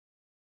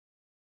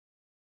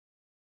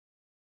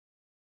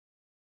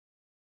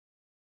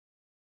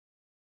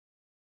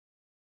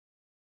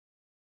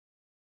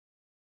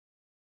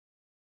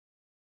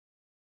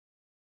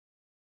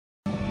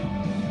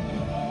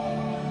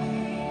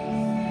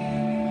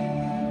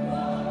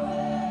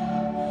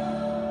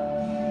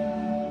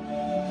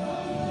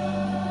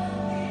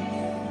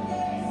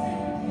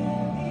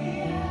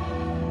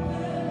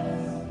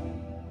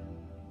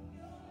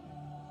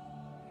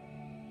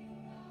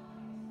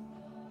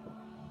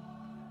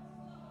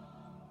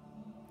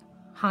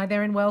Hi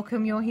there and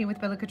welcome. You're here with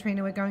Bella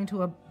Katrina. We're going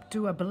to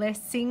do a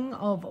blessing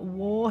of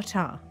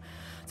water.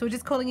 So we're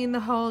just calling in the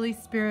Holy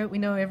Spirit. We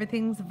know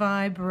everything's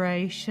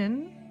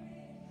vibration.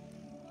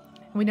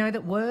 We know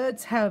that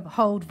words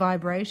hold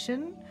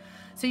vibration.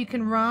 So you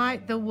can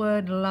write the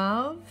word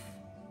love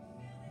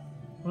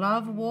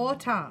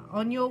water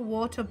on your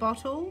water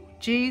bottle.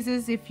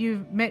 Jesus, if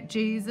you've met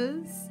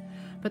Jesus.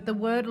 But the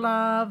word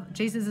love,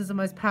 Jesus is the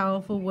most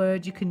powerful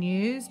word you can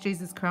use,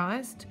 Jesus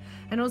Christ.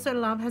 And also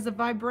love has a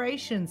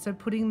vibration. So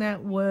putting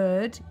that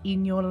word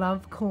in your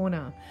love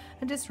corner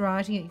and just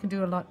writing it, you can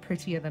do a lot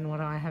prettier than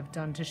what I have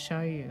done to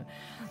show you.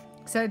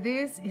 So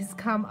this has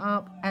come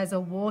up as a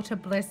water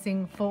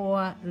blessing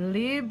for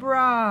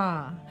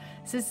Libra.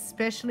 This is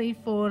especially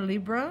for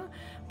Libra,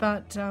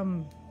 but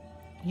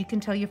you can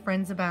tell your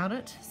friends about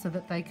it so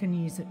that they can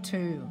use it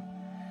too.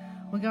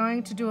 We're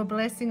going to do a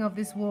blessing of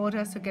this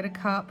water, so get a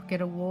cup, get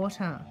a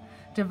water.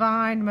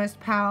 Divine, most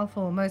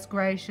powerful, most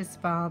gracious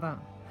Father,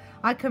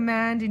 I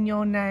command in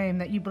your name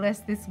that you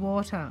bless this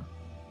water.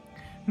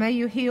 May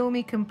you heal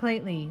me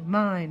completely,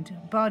 mind,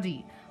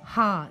 body,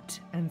 heart,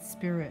 and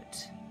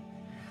spirit.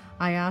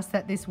 I ask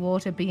that this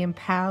water be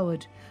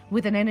empowered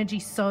with an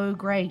energy so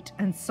great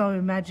and so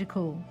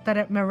magical that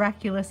it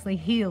miraculously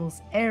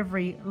heals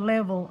every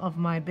level of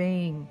my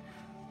being,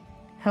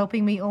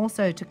 helping me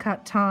also to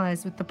cut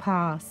ties with the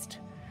past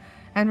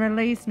and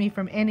release me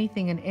from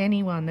anything and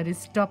anyone that is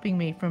stopping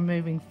me from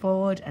moving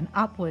forward and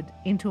upward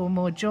into a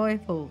more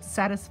joyful,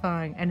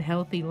 satisfying and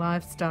healthy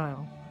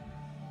lifestyle.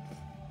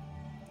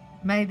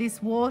 May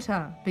this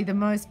water be the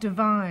most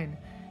divine,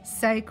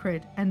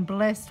 sacred and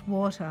blessed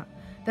water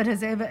that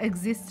has ever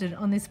existed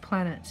on this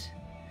planet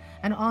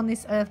and on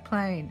this earth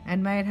plane,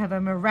 and may it have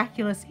a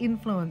miraculous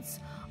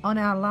influence on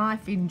our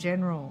life in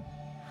general.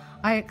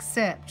 I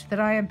accept that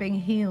I am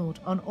being healed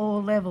on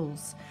all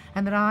levels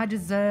and that I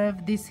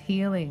deserve this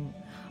healing.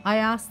 I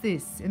ask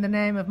this in the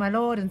name of my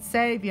Lord and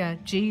Saviour,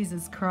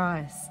 Jesus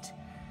Christ.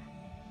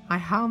 I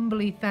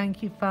humbly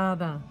thank you,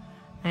 Father.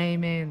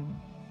 Amen.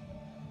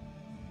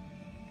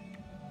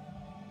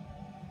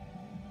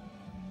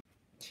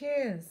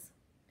 Cheers.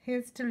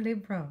 Here's to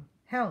Libra,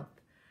 health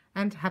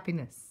and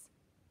happiness.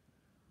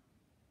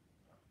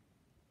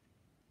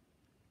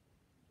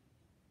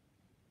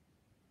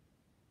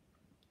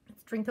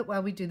 Let's drink it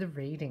while we do the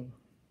reading.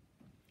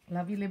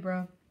 Love you,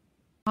 Libra.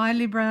 Hi,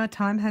 Libra.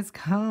 Time has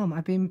come.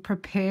 I've been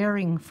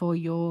preparing for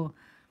your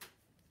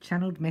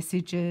channeled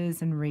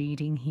messages and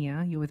reading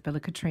here. You're with Bella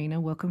Katrina.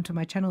 Welcome to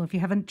my channel. If you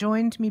haven't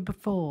joined me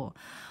before,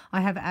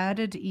 I have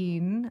added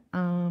in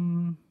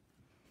Buddha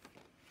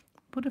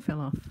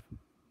fell off.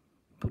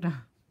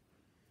 Buddha.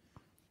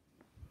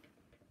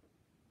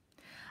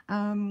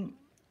 A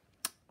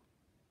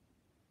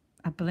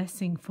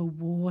blessing for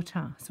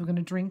water. So we're going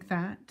to drink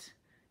that.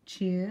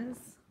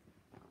 Cheers.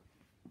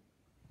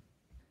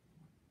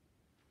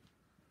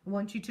 I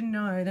want you to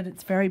know that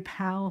it's very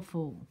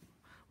powerful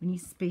when you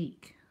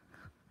speak.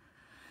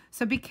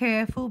 So be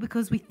careful,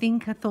 because we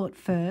think a thought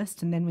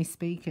first and then we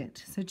speak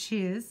it. So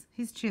cheers.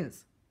 Here's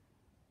cheers.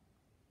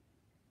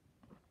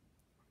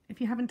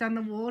 If you haven't done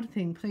the water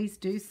thing, please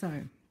do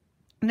so.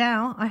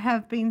 Now, I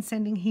have been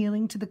sending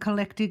healing to the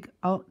collective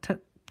of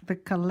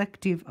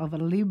a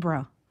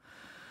Libra.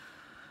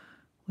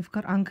 We've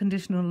got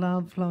unconditional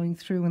love flowing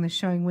through, and they're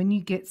showing when you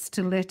get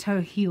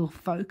stiletto heel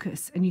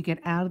focus and you get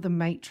out of the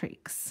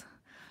matrix.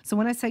 So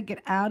when I say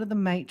get out of the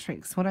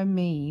matrix, what I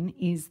mean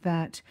is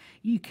that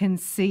you can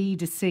see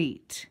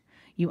deceit.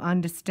 You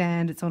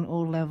understand it's on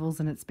all levels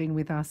and it's been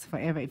with us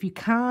forever. If you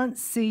can't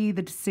see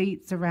the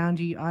deceits around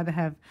you, you either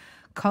have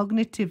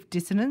cognitive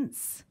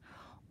dissonance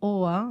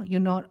or you're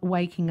not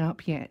waking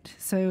up yet.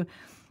 So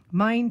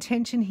my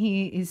intention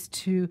here is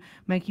to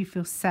make you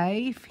feel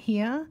safe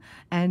here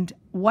and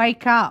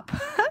wake up,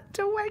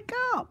 to wake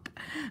up,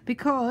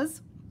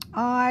 because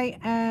I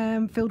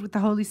am filled with the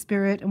Holy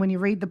Spirit, and when you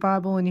read the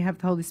Bible and you have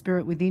the Holy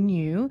Spirit within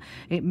you,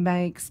 it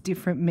makes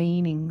different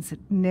meanings.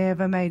 It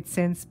never made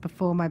sense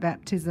before my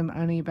baptism,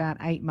 only about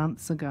 8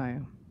 months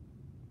ago.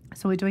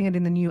 So we're doing it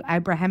in the new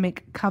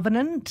Abrahamic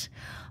covenant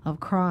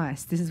of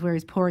Christ. This is where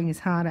he's pouring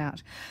his heart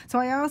out. So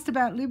I asked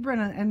about Libra,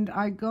 and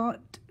I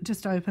got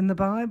just open the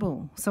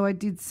Bible. So I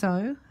did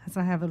so, as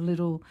I have a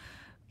little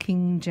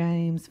King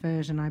James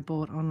version I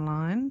bought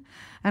online.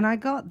 And I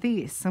got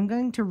this. I'm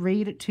going to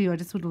read it to you. I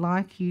just would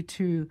like you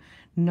to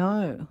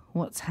know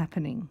what's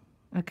happening,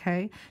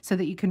 okay? So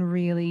that you can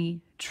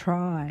really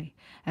try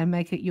and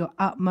make it your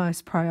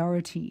utmost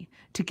priority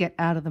to get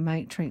out of the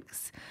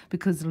matrix.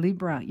 Because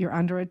Libra, you're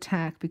under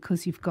attack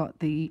because you've got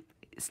the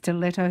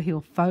stiletto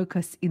heel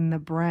focus in the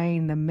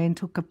brain, the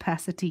mental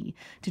capacity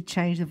to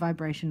change the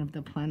vibration of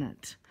the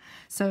planet.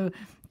 So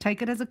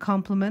take it as a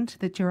compliment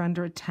that you're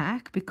under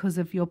attack because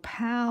of your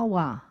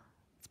power.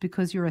 It's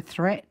because you're a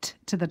threat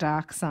to the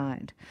dark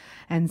side.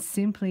 And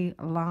simply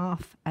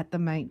laugh at the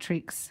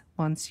matrix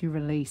once you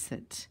release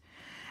it.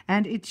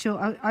 And it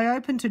shall, I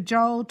open to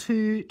Joel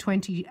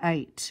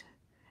 2:28,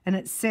 and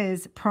it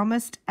says,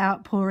 promised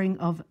outpouring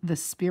of the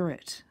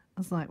Spirit. I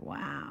was like,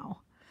 wow.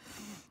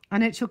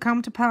 And it shall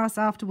come to pass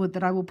afterward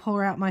that I will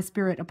pour out my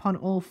spirit upon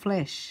all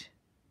flesh.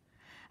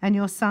 And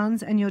your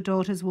sons and your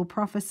daughters will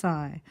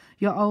prophesy.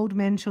 Your old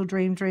men shall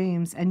dream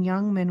dreams, and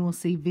young men will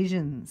see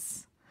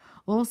visions.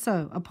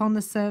 Also upon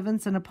the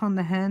servants and upon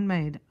the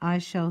handmaid I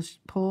shall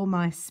pour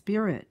my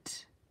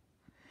spirit.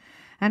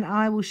 And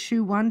I will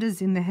shew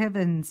wonders in the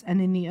heavens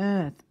and in the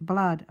earth,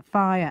 blood,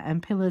 fire,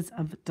 and pillars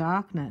of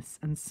darkness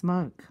and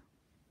smoke.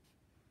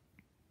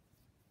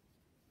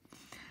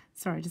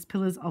 Just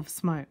pillars of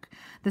smoke.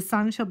 The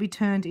sun shall be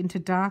turned into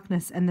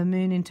darkness and the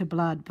moon into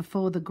blood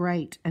before the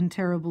great and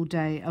terrible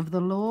day of the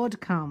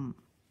Lord come.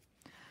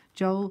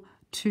 Joel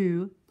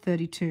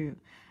 2:32.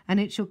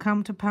 And it shall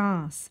come to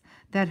pass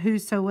that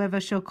whosoever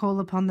shall call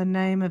upon the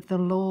name of the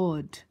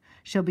Lord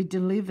shall be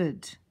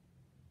delivered.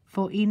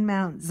 For in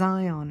Mount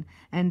Zion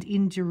and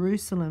in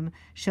Jerusalem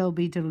shall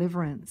be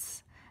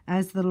deliverance,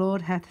 as the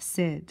Lord hath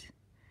said,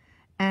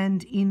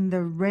 and in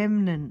the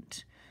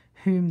remnant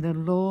whom the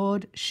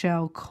Lord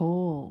shall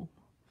call.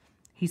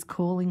 He's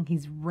calling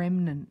his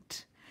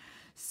remnant.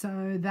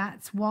 So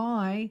that's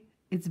why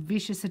it's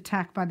vicious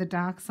attack by the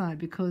dark side,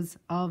 because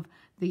of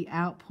the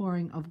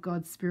outpouring of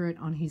God's Spirit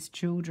on his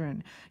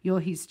children. You're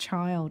his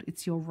child.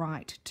 It's your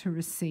right to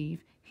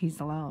receive his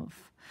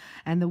love.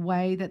 And the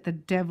way that the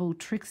devil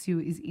tricks you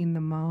is in the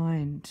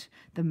mind,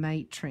 the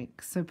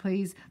matrix. So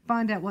please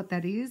find out what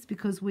that is,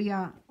 because we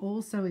are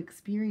also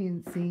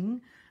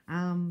experiencing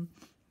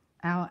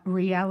our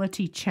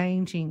reality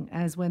changing,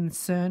 as when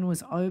CERN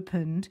was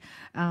opened,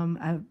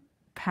 a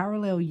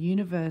parallel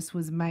universe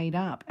was made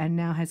up and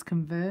now has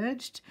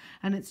converged,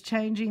 and it's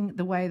changing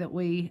the way that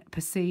we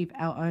perceive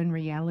our own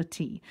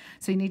reality.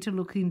 So you need to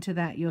look into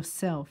that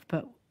yourself.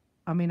 But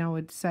I mean, I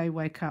would say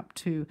wake up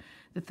to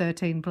the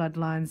 13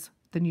 bloodlines,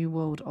 the New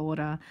World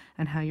Order,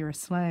 and how you're a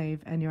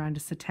slave and you're under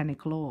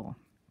satanic law.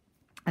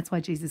 That's why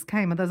Jesus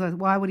came. Otherwise,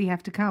 why would he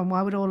have to come?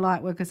 Why would all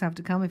light workers have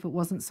to come if it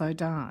wasn't so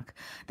dark?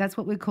 That's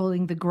what we're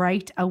calling the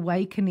Great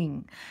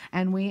Awakening.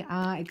 And we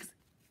are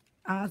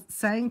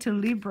saying to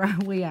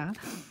Libra,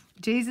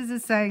 Jesus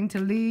is saying to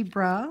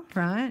Libra,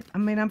 right? I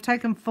mean, I've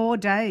taken 4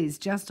 days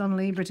just on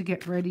Libra to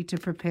get ready to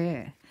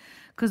prepare,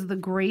 because of the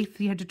grief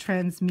you had to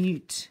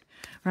transmute,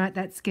 right?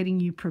 That's getting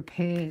you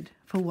prepared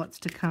for what's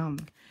to come.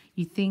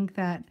 You think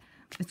that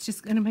it's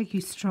just going to make you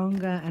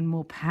stronger and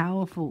more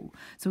powerful.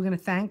 So we're going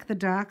to thank the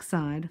dark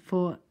side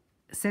for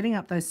setting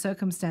up those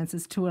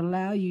circumstances to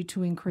allow you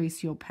to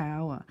increase your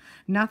power.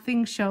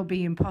 Nothing shall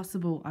be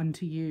impossible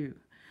unto you.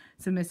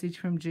 It's a message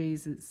from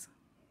Jesus.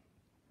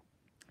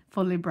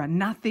 For Libra,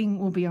 nothing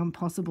will be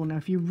impossible. Now,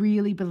 if you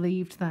really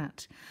believed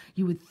that,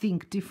 you would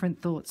think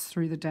different thoughts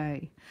through the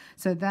day.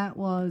 So that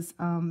was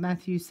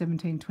Matthew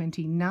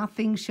 17:20.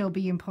 Nothing shall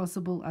be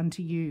impossible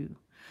unto you.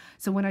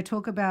 So when I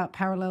talk about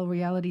parallel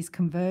realities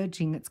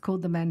converging, it's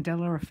called the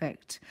Mandela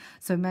effect.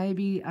 So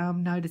maybe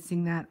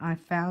noticing that I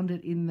found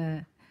it in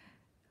the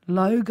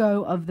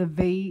logo of the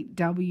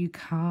VW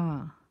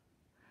car.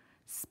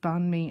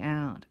 Spun me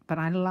out. But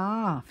I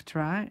laughed,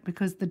 right?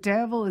 Because the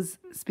devil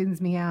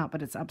spins me out,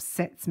 but it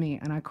upsets me,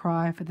 and I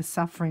cry for the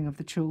suffering of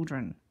the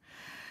children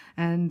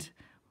and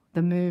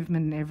the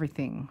movement and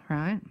everything,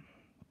 right?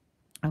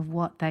 Of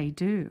what they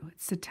do.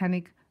 It's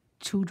satanic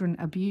children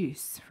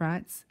abuse,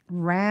 right? It's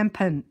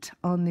rampant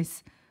on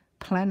this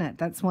planet.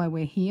 That's why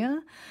we're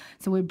here.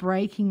 So we're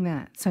breaking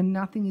that. So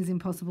nothing is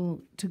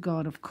impossible to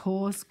God. Of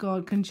course,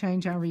 God can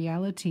change our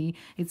reality.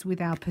 It's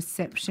with our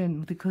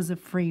perception, because of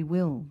free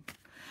will.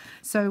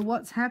 So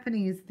what's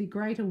happening is the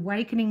great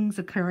awakenings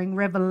occurring,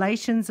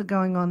 revelations are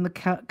going on, the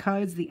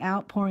codes, the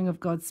outpouring of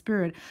God's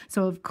Spirit.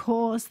 So of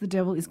course the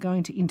devil is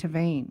going to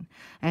intervene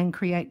and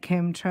create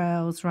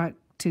chemtrails, right,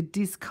 to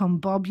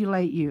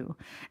discombobulate you.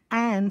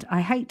 And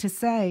I hate to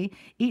say,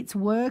 it's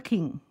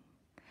working.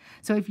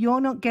 So if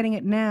you're not getting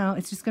it now,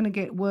 it's just going to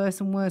get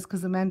worse and worse,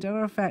 because the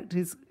Mandela effect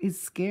is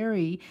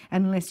scary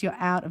unless you're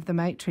out of the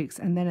matrix,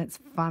 and then it's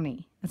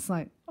funny. It's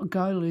like,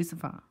 go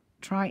Lucifer.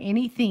 Try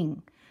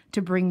anything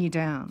to bring you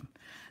down.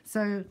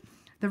 So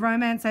the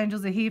romance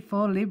angels are here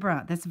for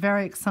Libra. That's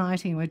very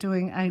exciting. We're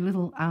doing a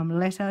little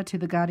letter to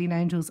the guardian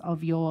angels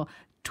of your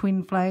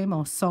twin flame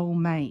or soul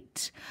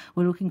mate.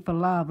 We're looking for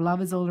love.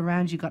 Love is all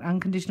around you. You've got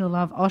unconditional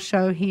love.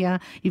 Osho here.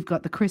 You've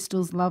got the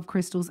crystals, love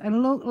crystals.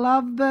 And look,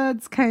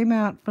 lovebirds came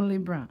out for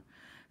Libra.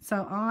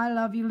 So I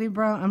love you,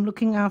 Libra. I'm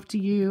looking after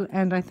you,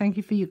 and I thank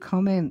you for your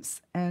comments.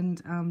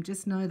 And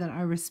just know that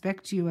I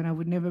respect you, and I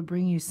would never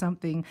bring you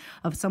something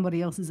of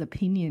somebody else's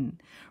opinion,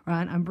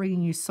 right? I'm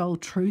bringing you soul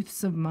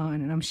truths of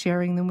mine, and I'm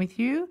sharing them with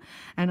you.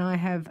 And I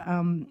have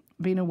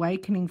been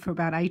awakening for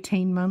about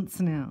 18 months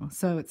now.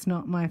 So it's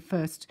not my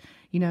first,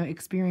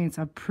 experience.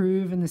 I've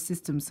proven the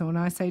system. So when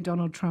I say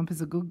Donald Trump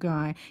is a good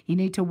guy, you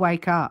need to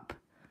wake up.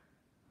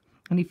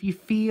 And if you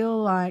feel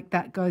like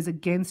that goes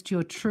against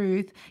your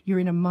truth, you're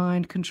in a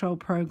mind control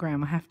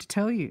program. I have to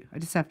tell you. I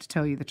just have to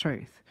tell you the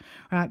truth,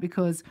 right?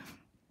 Because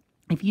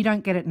if you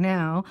don't get it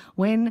now,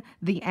 when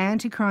the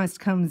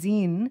Antichrist comes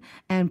in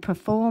and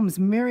performs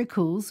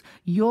miracles,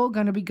 you're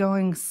going to be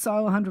going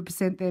so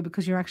 100% there,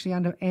 because you're actually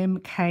under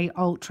MK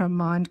Ultra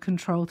mind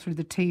control through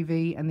the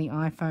TV and the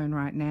iPhone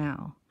right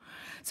now.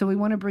 So we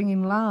want to bring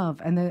in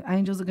love, and the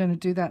angels are going to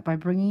do that by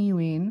bringing you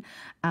in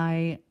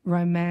a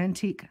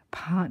romantic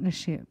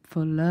partnership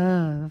for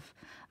love,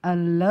 a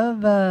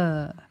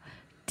lover.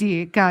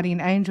 Dear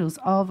guardian angels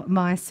of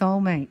my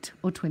soulmate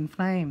or twin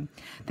flame,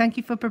 thank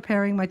you for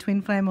preparing my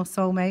twin flame or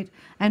soulmate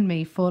and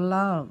me for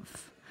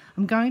love.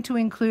 I'm going to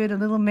include a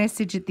little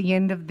message at the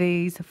end of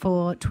these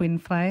for twin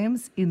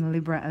flames in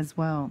Libra as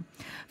well,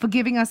 for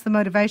giving us the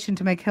motivation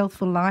to make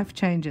healthful life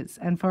changes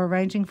and for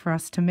arranging for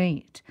us to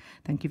meet.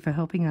 Thank you for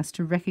helping us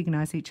to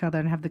recognize each other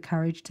and have the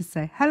courage to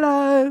say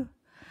hello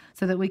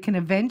so that we can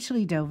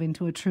eventually delve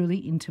into a truly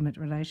intimate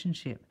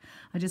relationship.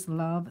 I just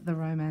love the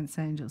romance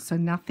angels. So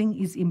nothing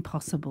is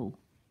impossible.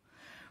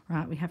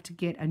 Right, we have to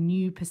get a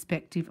new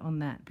perspective on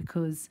that,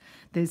 because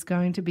there's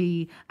going to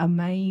be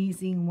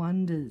amazing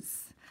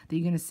wonders that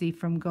you're going to see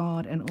from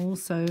God. And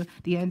also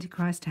the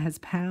Antichrist has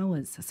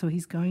powers, so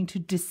he's going to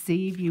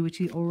deceive you, which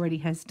he already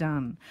has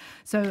done.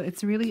 So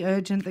it's really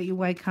urgent that you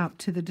wake up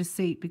to the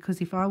deceit,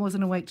 because if I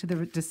wasn't awake to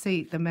the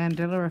deceit, the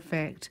Mandela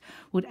effect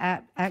would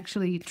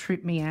actually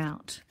trip me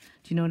out.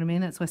 Do you know what I mean?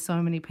 That's why so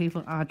many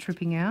people are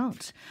tripping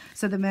out.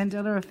 So the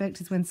Mandela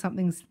effect is when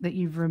something that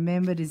you've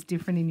remembered is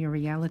different in your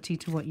reality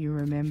to what you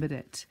remembered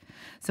it.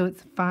 So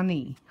it's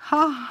funny.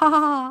 Ha ha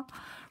ha.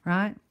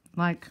 Right?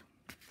 Like,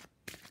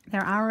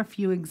 there are a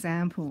few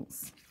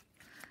examples.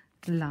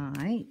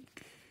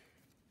 Like,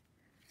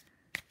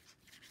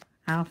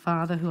 our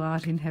Father who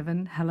art in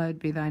heaven, hallowed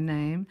be thy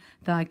name.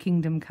 Thy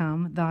kingdom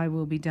come, thy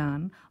will be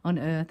done, on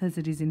earth as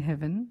it is in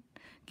heaven.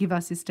 Give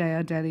us this day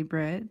our daily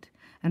bread,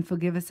 and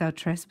forgive us our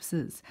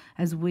trespasses,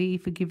 as we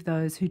forgive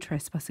those who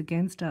trespass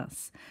against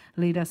us.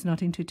 Lead us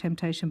not into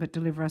temptation, but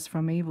deliver us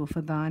from evil.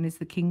 For thine is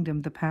the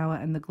kingdom, the power,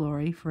 and the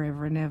glory,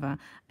 forever and ever.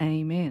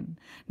 Amen.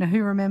 Now,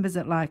 who remembers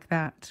it like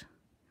that?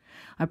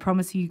 I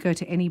promise you, go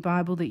to any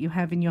Bible that you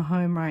have in your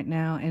home right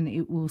now, and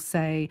it will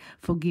say,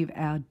 forgive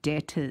our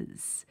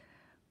debtors,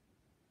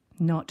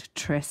 not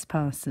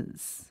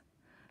trespassers.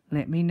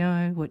 Let me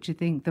know what you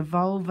think. The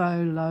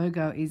Volvo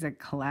logo is a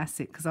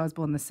classic, because I was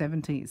born in the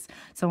 70s.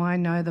 So I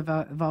know the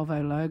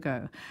Volvo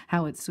logo,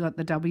 how it's got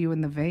the W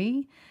and the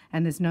V,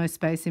 and there's no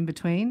space in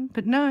between.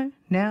 But no,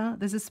 now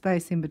there's a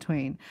space in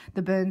between.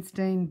 The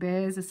Bernstein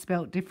Bears are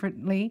spelt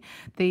differently.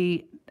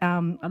 The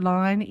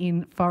line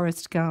in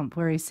Forrest Gump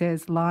where he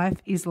says, life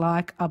is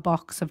like a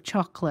box of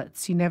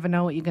chocolates. You never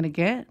know what you're going to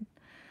get.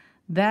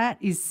 That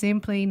is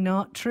simply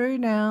not true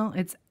now.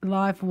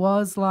 Life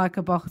was like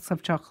a box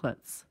of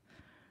chocolates.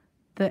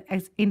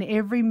 In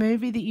every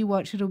movie that you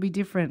watch, it'll be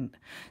different.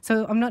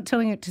 So I'm not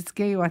telling it to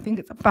scare you. I think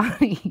it's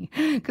funny,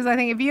 because I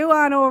think if you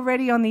aren't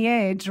already on the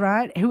edge,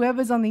 right,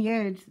 whoever's on the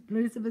edge,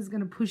 Lucifer's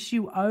going to push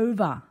you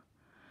over.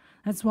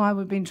 That's why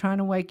we've been trying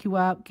to wake you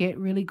up, get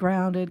really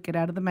grounded, get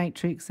out of the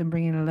matrix and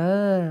bring in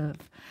love.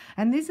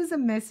 And this is a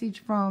message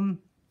from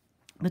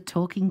the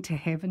Talking to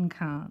Heaven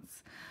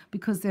cards,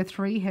 because there are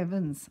 3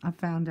 heavens, I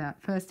found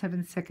out. First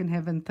heaven, second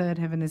heaven, third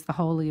heaven is the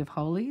Holy of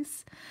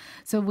Holies.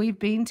 So we've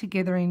been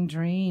together in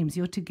dreams.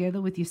 You're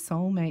together with your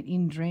soulmate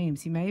in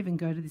dreams. You may even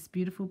go to this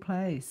beautiful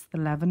place, the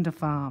lavender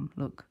farm.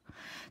 Look.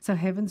 So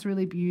heaven's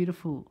really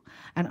beautiful.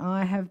 And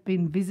I have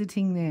been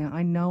visiting there.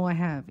 I know I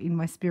have, in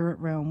my spirit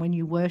realm. When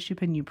you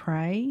worship and you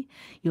pray,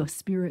 your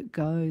spirit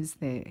goes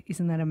there.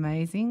 Isn't that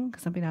amazing?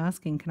 Because I've been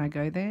asking, can I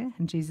go there?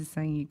 And Jesus is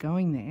saying, you're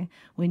going there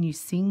when you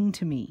sing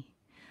to me.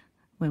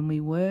 When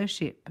we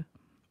worship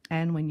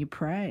and when you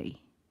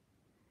pray,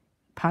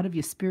 part of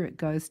your spirit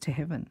goes to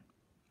heaven.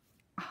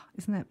 Oh,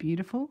 isn't that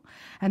beautiful?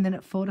 And then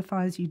it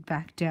fortifies you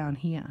back down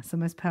here. It's the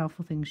most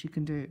powerful things you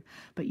can do.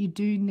 But you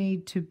do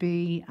need to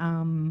be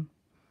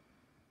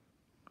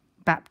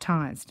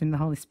baptized in the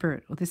Holy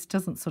Spirit, or this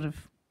doesn't sort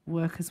of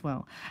work as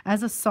well.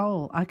 As a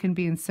soul, I can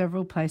be in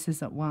several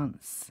places at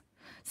once.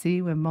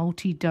 See, we're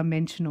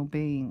multi-dimensional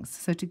beings.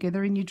 So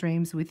together in your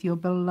dreams with your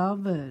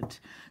beloved.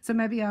 So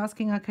maybe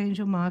asking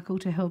Archangel Michael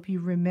to help you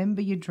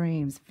remember your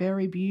dreams.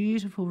 Very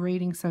beautiful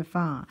reading so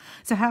far.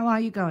 So how are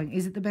you going?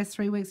 Is it the best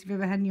 3 weeks you've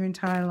ever had in your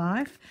entire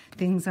life?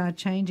 Things are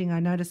changing. I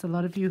notice a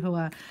lot of you who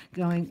are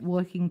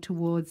working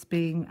towards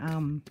being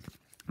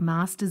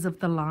masters of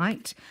the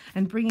light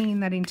and bringing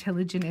in that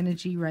intelligent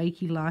energy,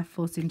 Reiki life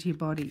force into your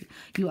body.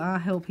 You are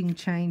helping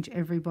change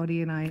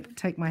everybody, and I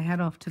take my hat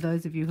off to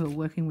those of you who are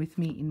working with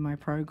me in my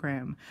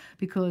program,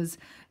 because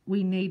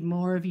we need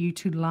more of you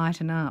to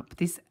lighten up.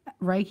 This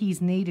Reiki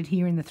is needed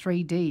here in the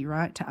 3D,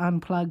 right? To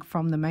unplug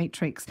from the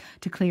matrix,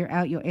 to clear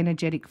out your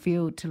energetic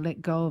field, to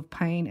let go of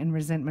pain and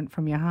resentment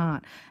from your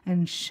heart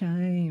and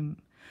shame.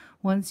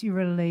 Once you're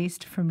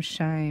released from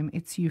shame,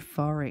 it's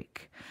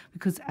euphoric,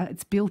 because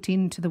it's built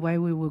into the way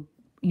we were,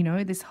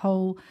 this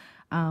whole,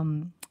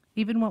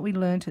 even what we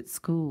learnt at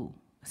school,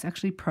 it's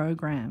actually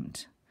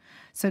programmed.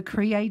 So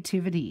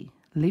creativity,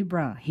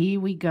 Libra, here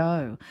we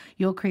go.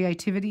 Your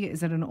creativity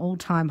is at an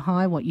all-time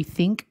high. What you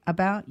think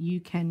about, you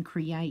can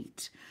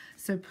create.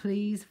 So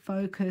please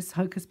focus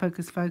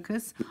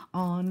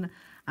on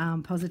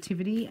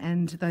positivity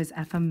and those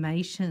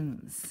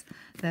affirmations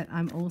that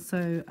I'm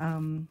also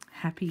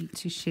happy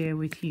to share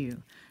with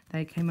you.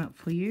 They came up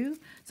for you,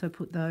 so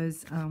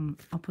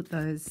I'll put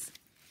those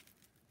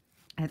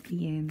at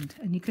the end,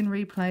 and you can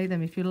replay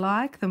them if you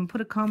like them.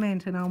 Put a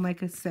comment and I'll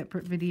make a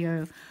separate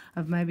video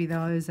of maybe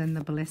those and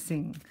the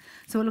blessing.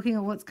 So we're looking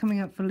at what's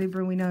coming up for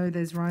Libra. We know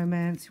there's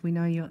romance. We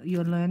know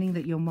you're learning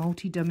that you're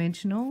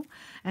multidimensional,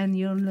 and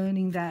you're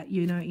learning that,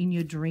 you know, in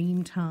your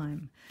dream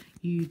time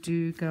you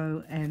do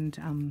go and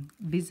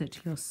visit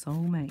your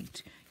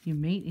soulmate. You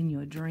meet in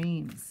your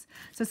dreams.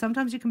 So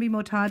sometimes you can be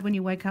more tired when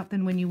you wake up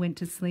than when you went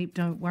to sleep.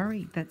 Don't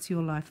worry, that's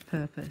your life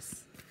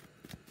purpose.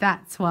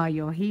 That's why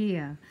you're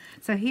here.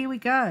 So here we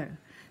go.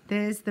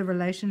 There's the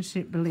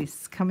relationship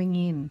bliss coming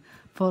in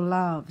for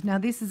love. Now,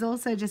 this is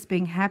also just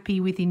being happy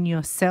within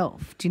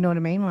yourself. Do you know what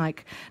I mean?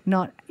 Like,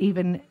 not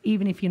even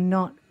if you're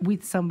not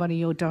with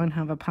somebody or don't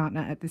have a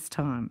partner at this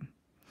time.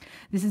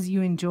 This is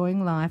you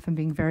enjoying life and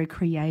being very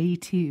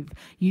creative,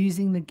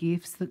 using the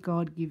gifts that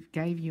God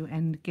gave you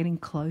and getting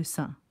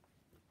closer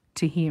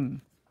to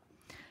Him.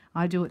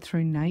 I do it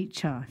through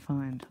nature, I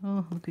find.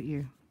 Oh, look at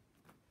you.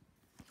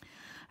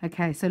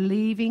 Okay, so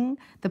leaving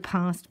the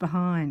past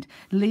behind,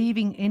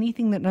 leaving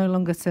anything that no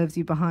longer serves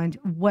you behind.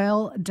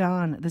 Well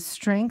done. The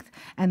strength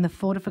and the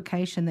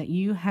fortification that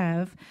you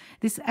have,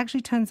 this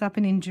actually turns up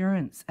in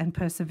endurance and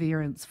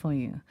perseverance for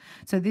you.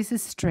 So this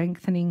is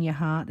strengthening your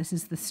heart. This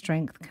is the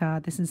strength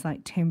card. This is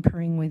like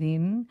tempering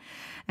within.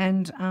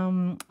 And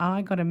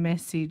I got a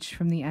message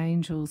from the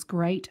angels.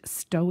 Great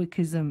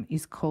stoicism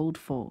is called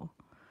for.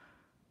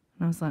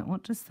 And I was like,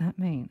 what does that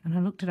mean? And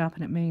I looked it up,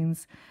 and it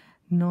means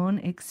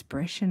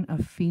non-expression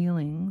of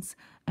feelings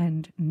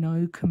and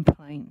no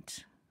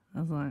complaint. I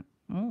was like,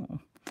 oh,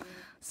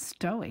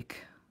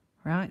 stoic,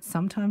 right?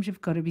 Sometimes you've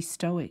got to be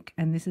stoic,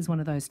 and this is one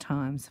of those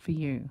times for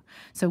you.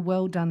 So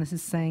well done. This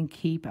is saying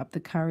keep up the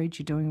courage.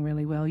 You're doing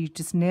really well. You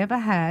just never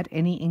had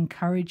any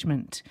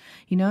encouragement.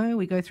 You know,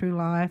 we go through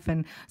life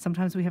and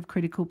sometimes we have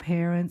critical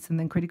parents and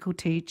then critical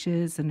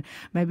teachers, and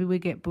maybe we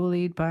get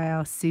bullied by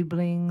our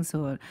siblings,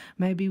 or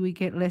maybe we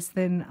get less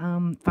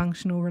than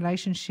functional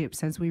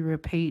relationships as we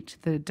repeat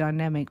the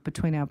dynamic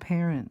between our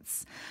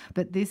parents.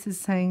 But this is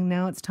saying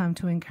now it's time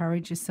to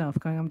encourage yourself,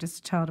 going, I'm just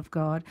a child of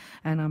God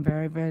and I'm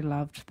very, very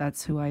loved. That's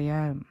who I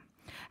am.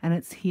 And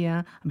it's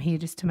here, I'm here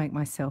just to make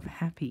myself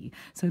happy.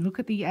 So look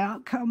at the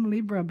outcome,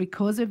 Libra,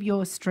 because of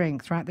your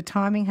strength, right? The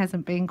timing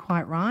hasn't been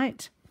quite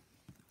right,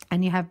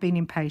 and you have been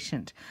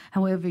impatient.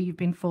 However, you've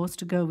been forced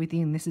to go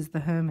within. This is the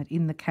hermit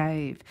in the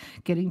cave,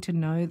 getting to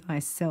know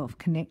thyself,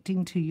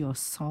 connecting to your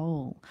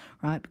soul,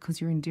 right?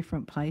 Because you're in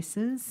different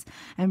places,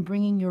 and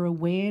bringing your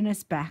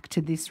awareness back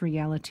to this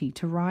reality,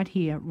 to right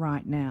here,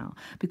 right now.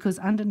 Because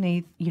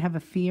underneath, you have a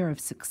fear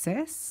of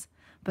success,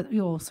 but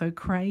you also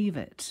crave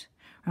it,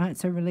 right?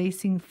 So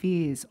releasing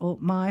fears, or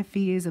my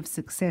fears of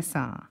success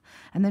are,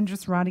 and then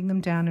just writing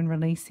them down and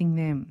releasing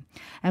them.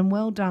 And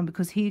well done,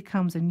 because here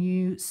comes a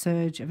new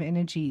surge of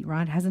energy,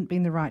 right? It hasn't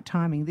been the right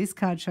timing. This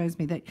card shows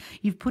me that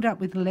you've put up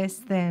with less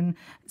than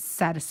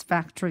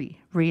satisfactory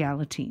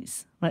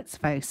realities, let's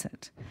face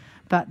it.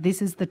 But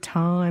this is the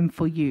time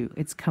for you.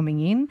 It's coming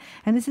in.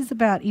 And this is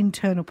about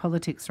internal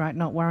politics, right?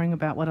 Not worrying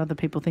about what other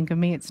people think of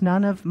me. It's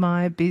none of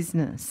my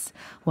business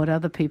what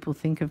other people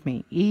think of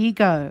me.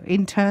 Ego,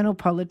 internal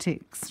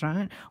politics,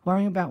 right?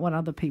 Worrying about what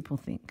other people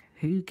think.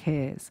 Who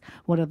cares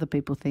what other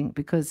people think?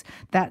 Because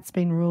that's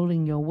been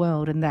ruling your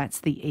world, and that's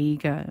the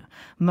ego.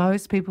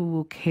 Most people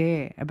will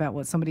care about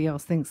what somebody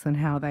else thinks than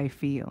how they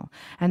feel.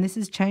 And this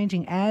is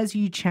changing. As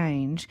you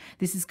change,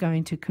 this is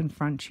going to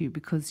confront you,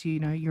 because, you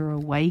know, you're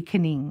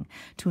awakening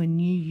to a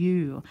new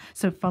you.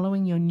 So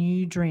following your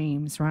new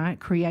dreams, right?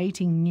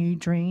 Creating new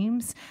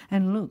dreams.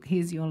 And look,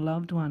 here's your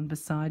loved one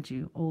beside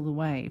you all the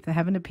way. If they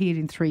haven't appeared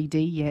in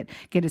 3D yet,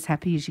 get as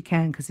happy as you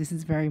can, because this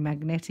is very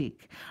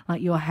magnetic.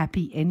 Like, you're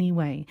happy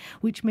anyway.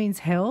 Which means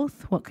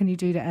health. What can you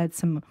do to add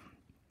some,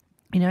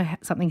 you know,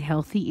 something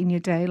healthy in your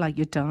day, like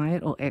your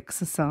diet or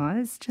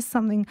exercise? Just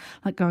something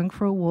like going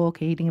for a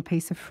walk, eating a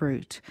piece of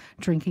fruit,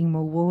 drinking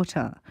more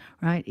water,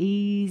 right?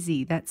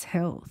 Easy, that's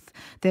health.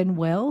 Then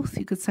wealth,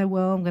 you could say,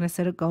 well, I'm going to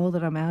set a goal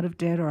that I'm out of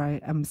debt, or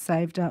I am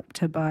saved up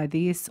to buy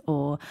this,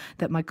 or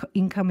that my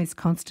income is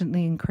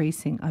constantly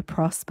increasing. I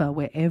prosper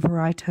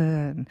wherever I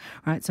turn,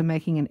 right? So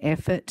making an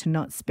effort to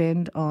not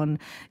spend on,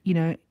 you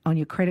know, on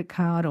your credit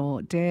card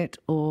or debt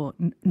or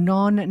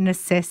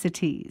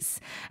non-necessities.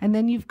 And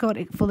then you've got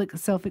full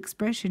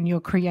self-expression,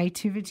 your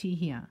creativity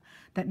here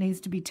that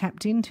needs to be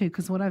tapped into,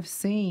 because what I've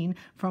seen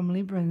from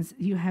Librans,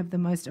 you have the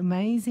most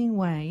amazing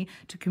way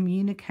to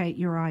communicate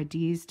your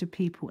ideas to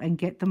people and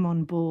get them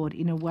on board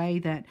in a way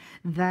that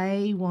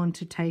they want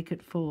to take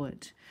it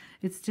forward.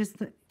 It's just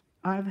that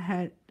I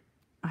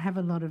have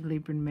a lot of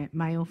Libran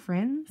male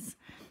friends,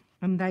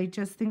 and they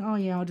just think, oh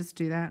yeah, I'll just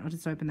do that. I'll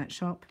just open that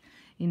shop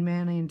in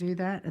Manly and do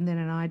that. And then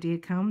an idea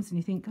comes and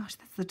you think, gosh,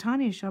 that's the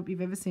tiniest shop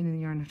you've ever seen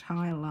in your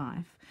entire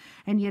life.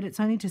 And yet it's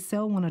only to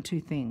sell one or two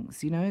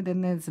things, you know.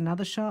 Then there's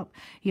another shop.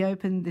 He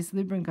opened, this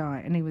Libran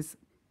guy, and he was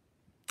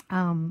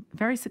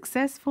very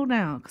successful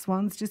now, because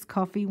one's just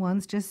coffee,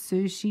 one's just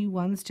sushi,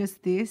 one's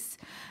just this.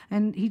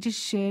 And he just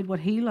shared what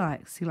he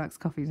likes. He likes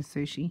coffee and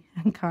sushi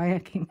and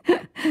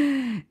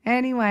kayaking.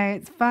 Anyway,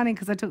 it's funny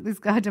because I took this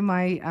guy to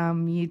my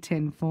year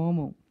 10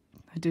 formal.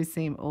 I do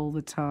see him all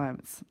the time.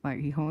 It's like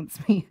he haunts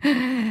me.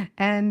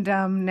 And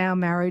now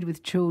married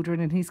with children,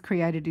 and he's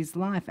created his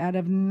life out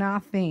of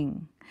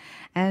nothing.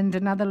 And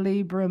another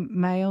Libra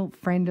male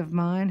friend of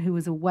mine who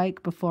was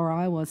awake before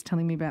I was,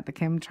 telling me about the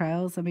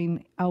chemtrails. I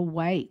mean,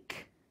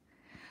 awake.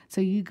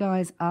 So you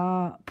guys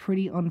are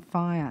pretty on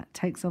fire. It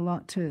takes a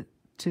lot to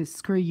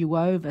screw you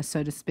over,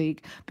 so to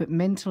speak. But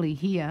mentally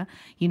here,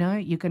 you know,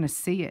 you're going to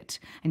see it,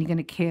 and you're going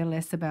to care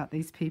less about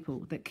these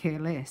people that care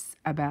less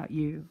about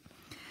you.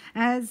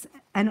 As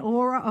an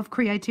aura of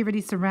creativity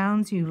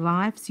surrounds you,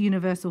 life's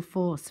universal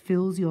force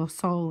fills your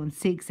soul and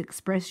seeks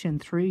expression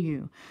through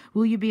you.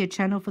 Will you be a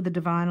channel for the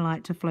divine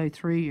light to flow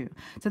through you?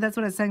 So that's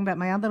what I was saying about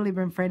my other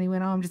Libran friend. He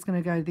went, oh, I'm just going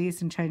to go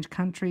this and change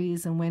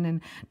countries, and went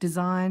and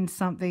designed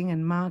something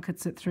and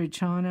markets it through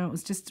China. It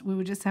was just, we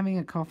were just having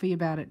a coffee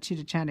about it,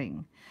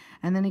 chitter-chatting.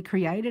 And then he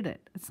created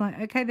it. It's like,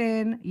 okay,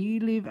 then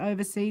you live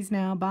overseas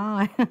now,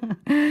 bye.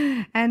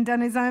 And done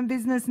his own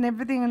business and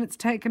everything, and it's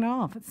taken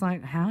off. It's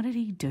like, how did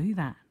he do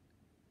that?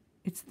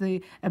 It's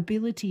the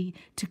ability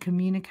to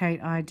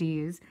communicate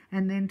ideas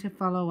and then to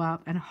follow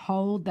up and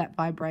hold that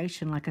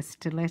vibration like a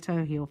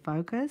stiletto heel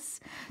focus.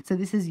 So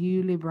this is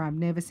you, Libra. I've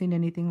never seen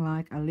anything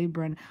like a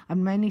Libran. I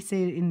mainly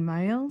see it in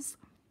males.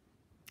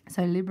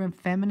 So Libra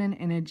feminine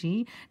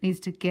energy needs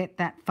to get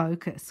that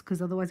focus,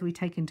 because otherwise we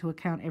take into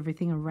account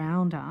everything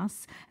around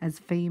us as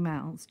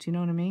females. Do you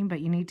know what I mean?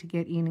 But you need to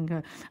get in and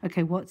go,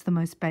 okay, what's the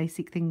most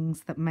basic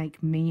things that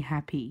make me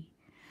happy?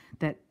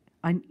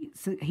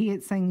 So here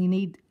it's saying you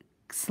need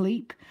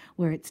sleep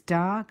where it's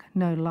dark,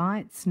 no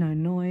lights, no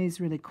noise,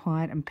 really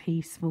quiet and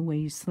peaceful where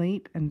you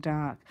sleep, and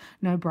dark.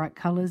 No bright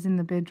colours in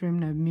the bedroom,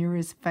 no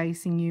mirrors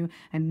facing you,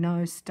 and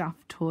no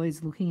stuffed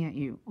toys looking at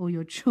you or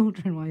your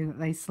children while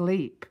they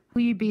sleep.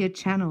 Will you be a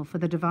channel for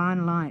the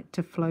divine light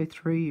to flow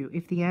through you?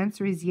 If the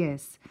answer is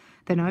yes,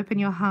 then open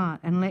your heart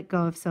and let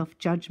go of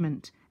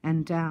self-judgment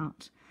and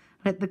doubt.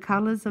 Let the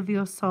colours of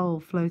your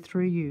soul flow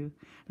through you.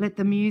 Let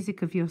the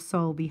music of your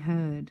soul be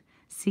heard.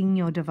 Sing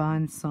your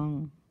divine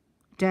song.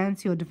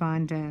 Dance your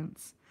divine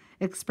dance.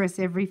 Express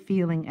every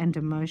feeling and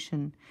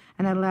emotion,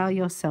 and allow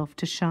yourself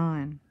to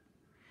shine.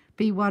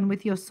 Be one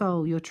with your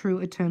soul, your true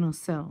eternal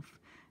self.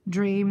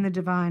 Dream the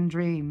divine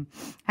dream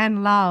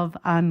and love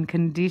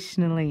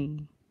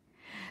unconditionally.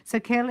 So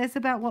care less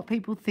about what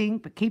people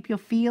think, but keep your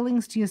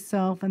feelings to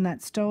yourself, and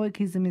that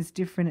stoicism is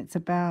different. It's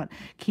about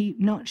keep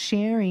not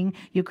sharing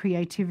your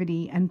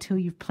creativity until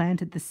you've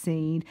planted the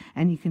seed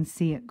and you can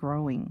see it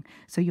growing.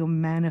 So you're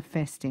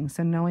manifesting.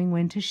 So knowing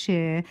when to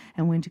share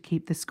and when to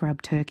keep the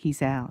scrub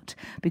turkeys out,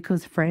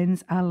 because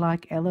friends are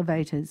like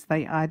elevators.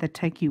 They either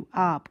take you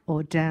up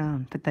or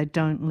down, but they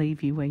don't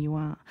leave you where you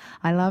are.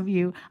 I love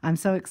you. I'm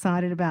so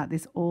excited about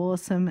this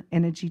awesome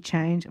energy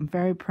change. I'm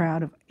very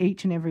proud of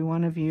each and every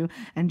one of you,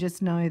 and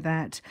just know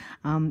that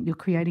you're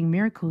creating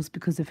miracles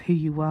because of who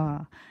you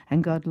are,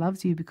 and God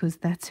loves you because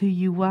that's who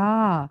you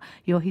are.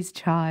 You're his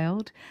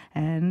child,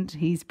 and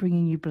he's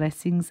bringing you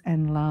blessings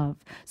and love.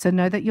 So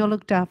know that you're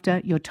looked after.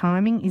 Your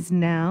timing is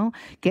now.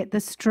 Get the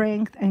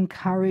strength and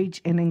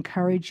courage and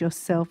encourage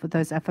yourself with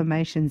those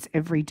affirmations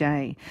every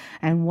day,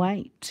 and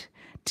wait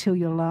till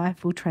your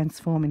life will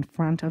transform in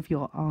front of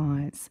your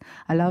eyes.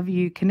 I love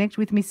you. Connect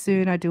with me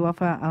soon. I do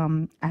offer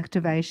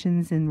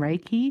activations in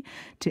Reiki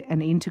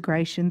and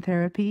integration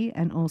therapy,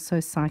 and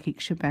also psychic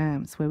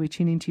shabams, where we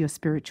tune into your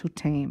spiritual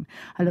team.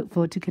 I look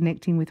forward to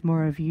connecting with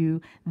more of you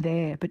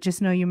there. But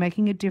just know you're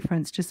making a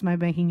difference. Just by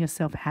making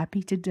yourself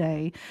happy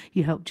today,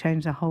 you help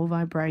change the whole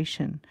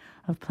vibration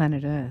of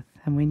planet Earth.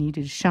 And we need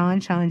to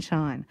shine, shine,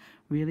 shine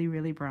really,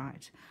 really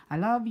bright. I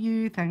love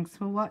you. Thanks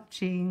for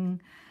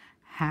watching.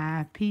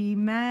 Happy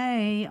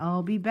May.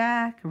 I'll be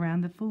back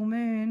around the full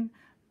moon.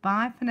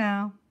 Bye for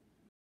now.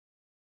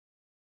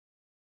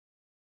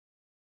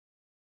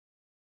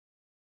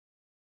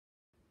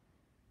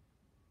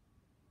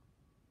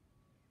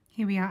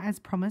 Here we are, as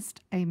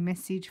promised, a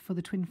message for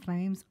the twin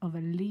flames of a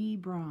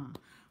Libra.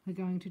 We're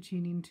going to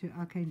tune into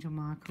Archangel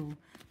Michael.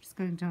 I'm just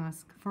going to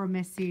ask for a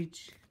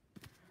message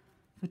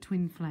for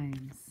twin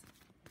flames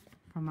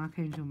from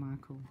Archangel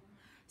Michael.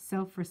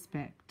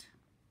 Self-respect.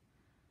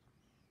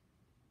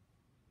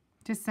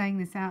 Just saying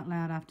this out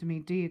loud after me.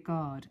 Dear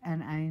God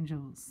and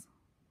angels,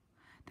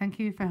 thank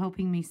you for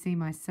helping me see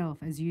myself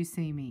as you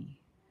see me,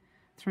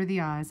 through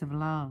the eyes of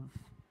love.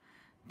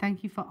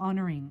 Thank you for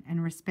honouring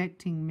and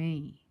respecting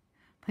me.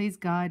 Please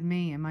guide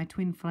me and my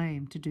twin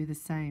flame to do the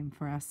same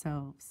for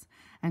ourselves,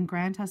 and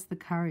grant us the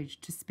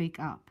courage to speak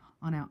up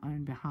on our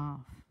own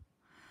behalf.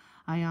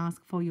 I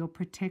ask for your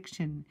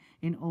protection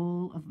in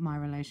all of my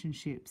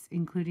relationships,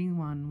 including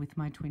one with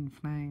my twin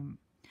flame,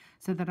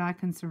 so that I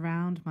can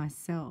surround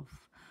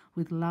myself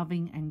with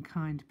loving and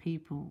kind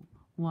people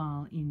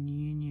while in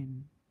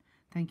union.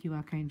 Thank you,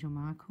 Archangel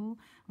Michael.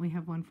 We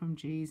have one from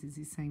Jesus.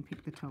 He's saying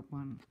pick the top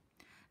one.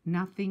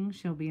 Nothing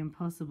shall be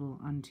impossible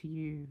unto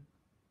you.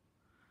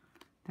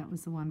 That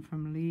was the one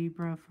from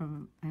Libra,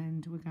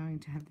 and we're going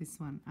to have this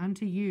one.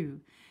 Unto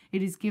you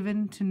it is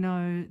given to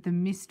know the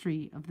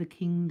mystery of the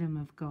kingdom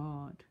of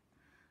God.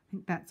 I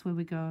think that's where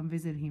we go and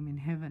visit him in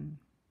heaven.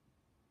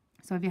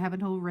 So if you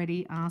haven't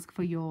already, ask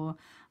for your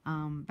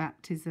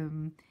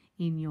baptism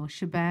in your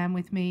shabam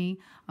with me.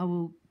 I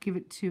will give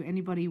it to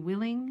anybody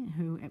willing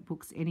who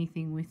books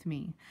anything with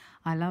me.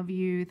 I love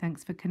you.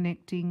 Thanks for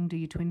connecting. Do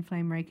your twin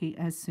flame Reiki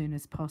as soon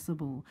as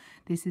possible.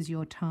 This is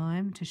your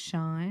time to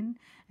shine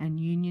and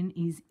union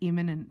is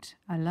imminent.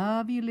 I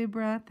love you,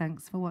 Libra.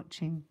 Thanks for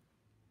watching.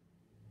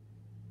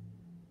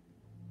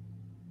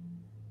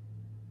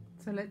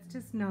 So let's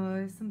just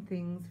know some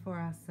things for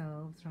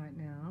ourselves right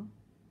now.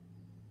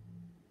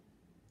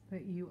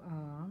 That you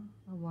are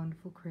a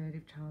wonderful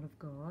creative child of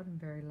God and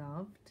very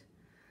loved.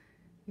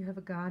 You have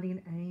a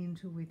guardian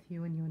angel with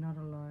you and you're not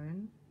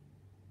alone.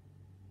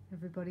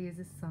 Everybody is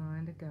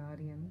assigned a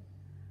guardian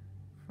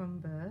from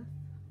birth.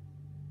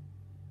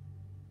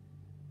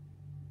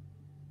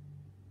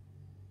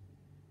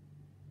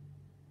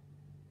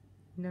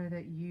 Know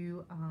that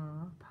you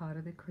are part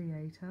of the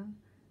Creator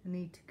and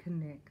need to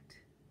connect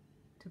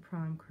to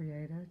Prime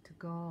Creator, to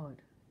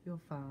God, your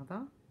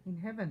Father in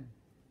heaven.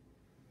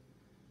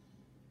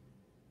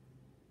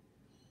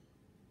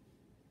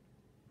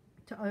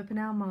 To open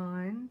our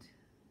mind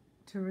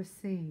to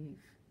receive,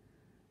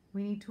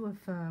 we need to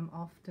affirm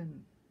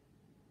often,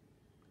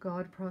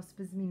 God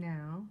prospers me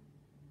now.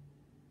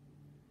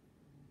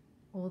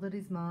 All that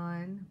is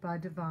mine by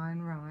divine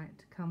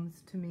right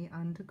comes to me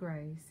under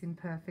grace in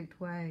perfect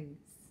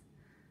ways,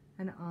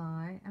 and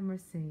I am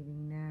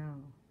receiving now.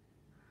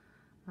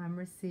 I'm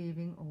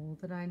receiving all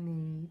that I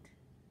need.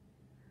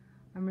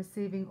 I'm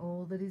receiving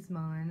all that is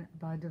mine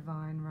by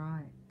divine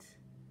right.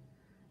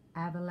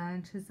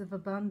 Avalanches of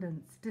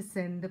abundance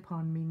descend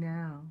upon me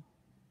now.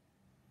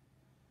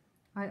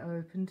 I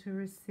open to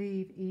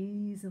receive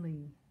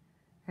easily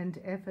and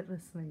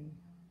effortlessly.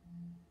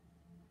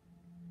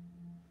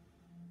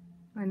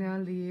 I now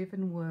live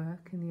and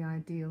work in the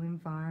ideal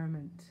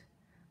environment,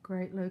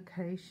 great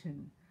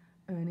location,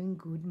 earning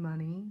good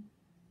money,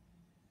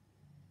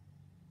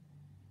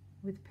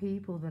 with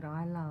people that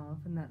I love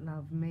and that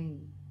love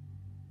me,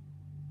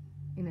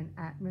 in an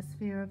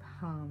atmosphere of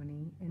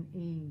harmony and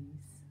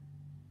ease.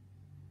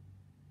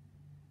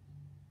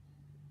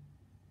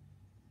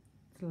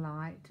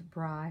 Light,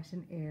 bright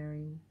and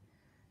airy,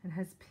 and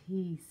has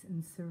peace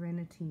and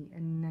serenity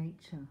and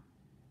nature,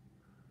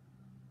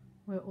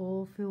 where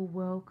all feel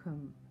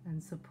welcome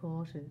and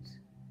supported.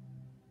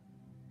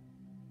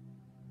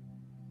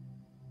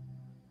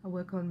 I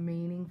work on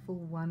meaningful,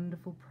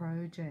 wonderful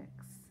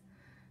projects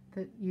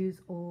that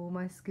use all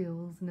my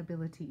skills and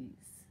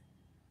abilities.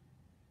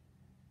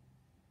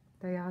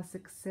 They are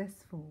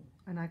successful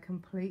and I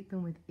complete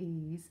them with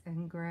ease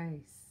and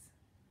grace.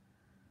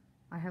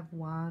 I have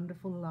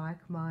wonderful,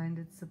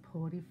 like-minded,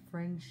 supportive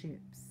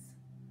friendships.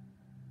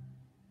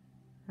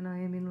 And I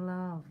am in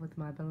love with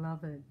my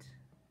beloved.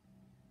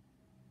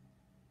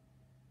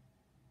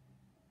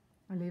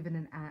 I live in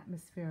an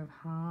atmosphere of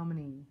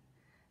harmony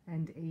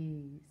and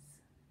ease.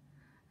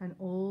 And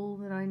all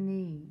that I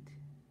need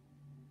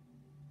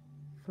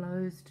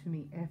flows to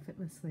me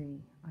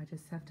effortlessly. I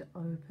just have to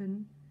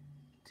open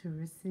to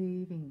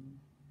receiving.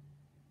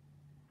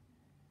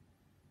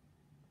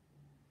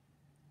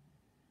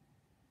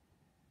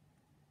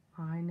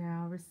 I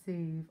now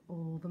receive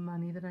all the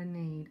money that I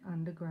need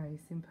under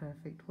grace in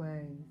perfect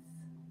ways.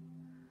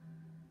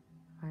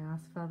 I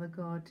ask Father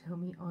God to help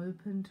me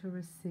open to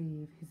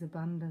receive His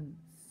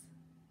abundance.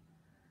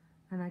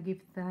 And I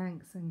give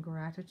thanks and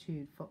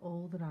gratitude for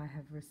all that I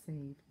have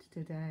received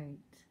to date.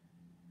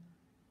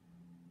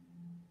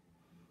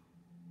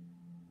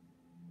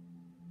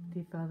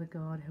 Dear Father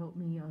God, help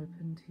me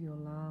open to your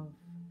love,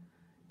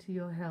 to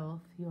your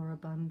health, your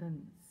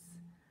abundance.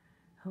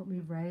 Help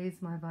me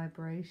raise my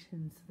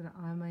vibration so that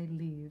I may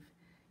live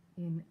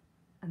in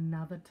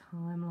another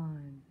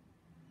timeline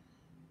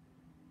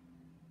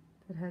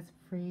that has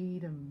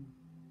freedom,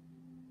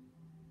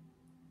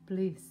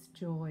 bliss,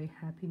 joy,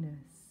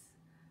 happiness,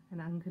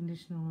 and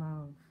unconditional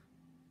love.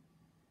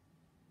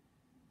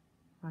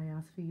 I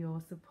ask for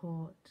your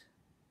support,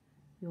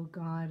 your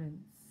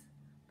guidance.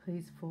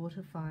 Please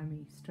fortify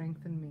me,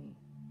 strengthen me,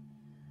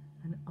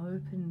 and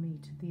open me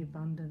to the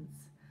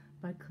abundance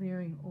by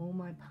clearing all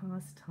my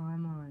past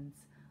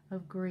timelines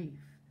of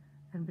grief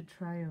and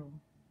betrayal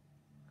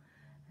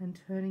and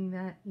turning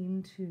that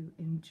into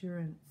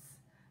endurance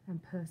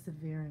and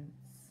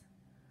perseverance,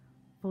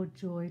 for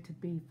joy to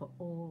be for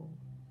all.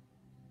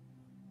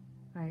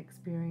 I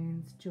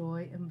experience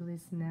joy and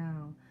bliss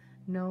now,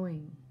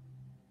 knowing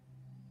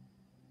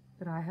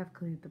that I have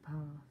cleared the path,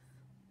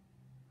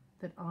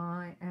 that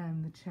I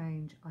am the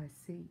change I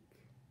seek,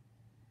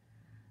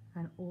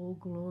 and all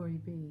glory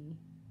be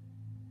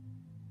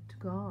to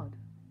God,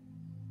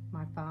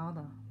 my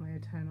Father, my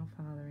eternal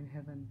Father in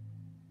heaven.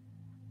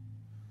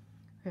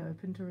 I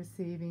open to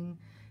receiving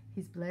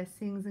His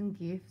blessings and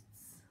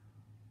gifts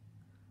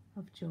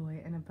of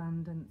joy and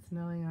abundance,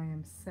 knowing I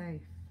am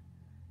safe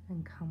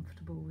and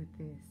comfortable with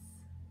this.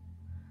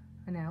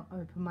 I now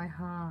open my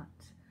heart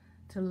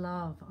to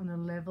love on a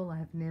level I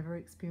have never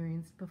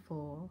experienced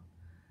before,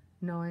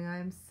 knowing I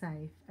am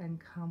safe and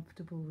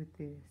comfortable with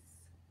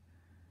this.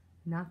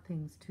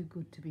 Nothing's too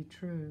good to be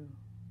true.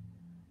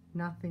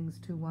 Nothing's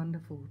too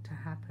wonderful to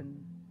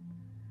happen,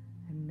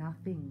 and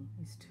nothing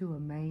is too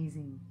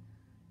amazing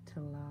to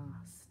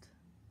last.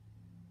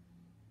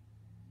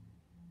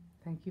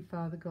 Thank you,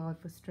 Father God,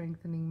 for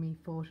strengthening me,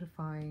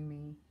 fortifying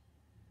me,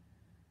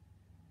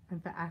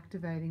 and for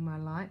activating my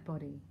light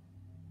body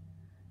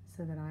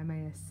so that I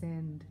may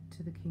ascend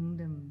to the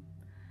kingdom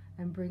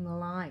and bring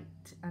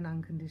light and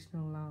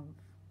unconditional love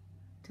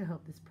to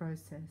help this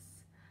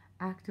process.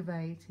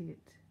 Activate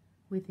it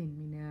within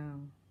me now.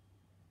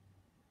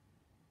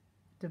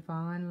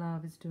 Divine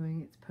love is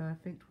doing its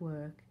perfect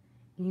work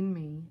in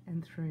me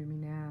and through me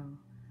now.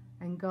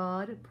 And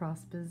God, it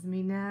prospers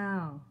me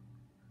now.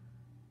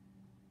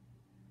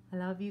 I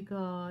love you,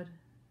 God.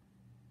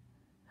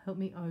 Help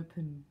me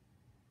open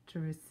to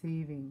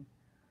receiving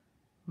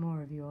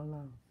more of your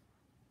love.